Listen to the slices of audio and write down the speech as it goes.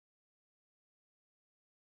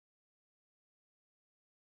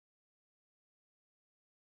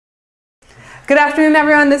Good afternoon,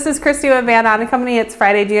 everyone. This is Christy with Ahn Co. It's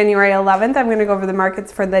Friday, January 11th. I'm going to go over the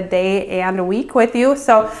markets for the day and week with you.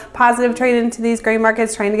 So positive trade into these grain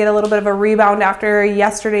markets, trying to get a little bit of a rebound after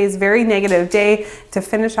yesterday's very negative day to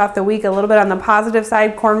finish off the week a little bit on the positive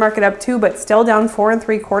side. Corn market up 2, but still down 4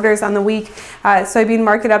 3/4 on the week. Soybean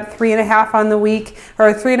market up 3 1/2 on the week,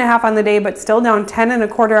 or 3 1/2 on the day, but still down 10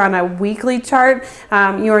 1/4 on a weekly chart.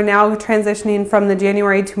 You are now transitioning from the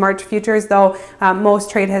January to March futures, though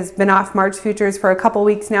most trade has been off March futures for a couple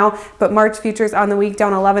weeks now, but March futures on the week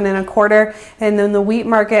down 11 1/4, and then the wheat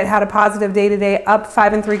market had a positive day today, up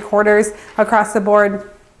 5 3/4 across the board.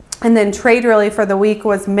 And then trade really for the week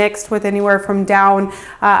was mixed, with anywhere from down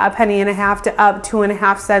a penny and a half to up 2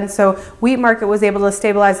 1/2 cents. So wheat market was able to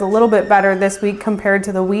stabilize a little bit better this week compared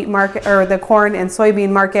to the wheat market or the corn and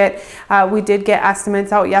soybean market. We did get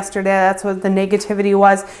estimates out yesterday. That's what the negativity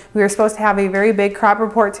was. We were supposed to have a very big crop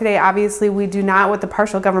report today. Obviously we do not, with the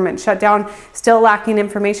partial government shutdown. Still lacking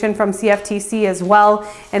information from CFTC as well.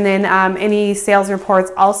 And then any sales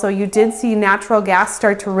reports also. You did see natural gas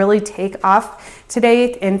start to really take off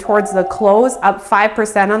today and towards the close, up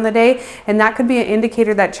 5% on the day, and that could be an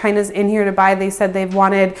indicator that China's in here to buy. They said they've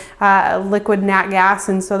wanted liquid nat gas,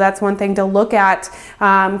 and so that's one thing to look at.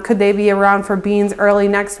 Could they be around for beans early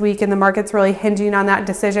next week? And the market's really hinging on that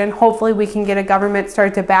decision. Hopefully we can get a government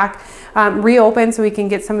start to reopen so we can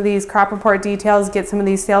get some of these crop report details, get some of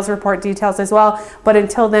these sales report details as well. But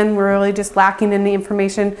until then, we're really just lacking in the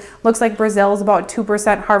information. Looks like Brazil is about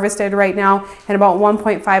 2% harvested right now and about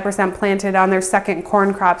 1.5% planted on their second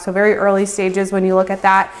corn crop. So very early stages when you look at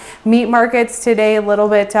that. Meat markets today, a little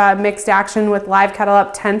bit mixed action, with live cattle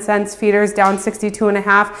up 10 cents, feeders down 62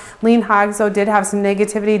 1/2. Lean hogs though did have some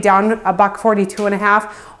negativity, down $1.42 1/2.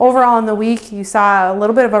 Overall in the week, you saw a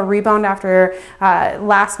little bit of a rebound after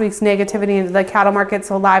last week's negativity into the cattle market.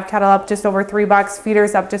 So live cattle up just over $3,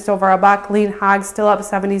 feeders up just over $1, lean hogs still up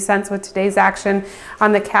 70 cents with today's action.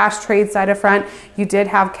 On the cash trade side of front, you did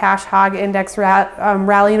have cash hog index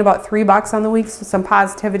rallying about $3 on the week, so some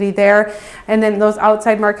positivity there. And then those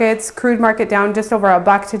outside markets, crude market down just over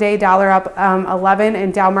 $1 today, dollar up 11,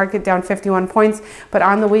 and Dow market down 51 points. But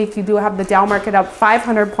on the week, you do have the Dow market up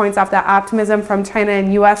 500 points off that optimism from China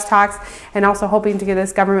and U.S. talks, and also hoping to get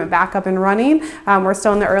this government back up and running. We're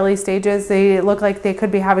still in the early stages. They look like they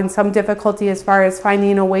could be having some difficulty as far as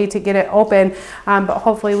finding a way to get it open, but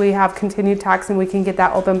hopefully we have continued talks and we can get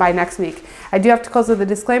that open by next week. I do have to close with a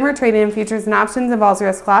disclaimer. Trading in futures and options involves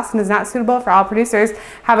risk loss and is not suitable for all producers.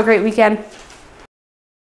 Have a great weekend.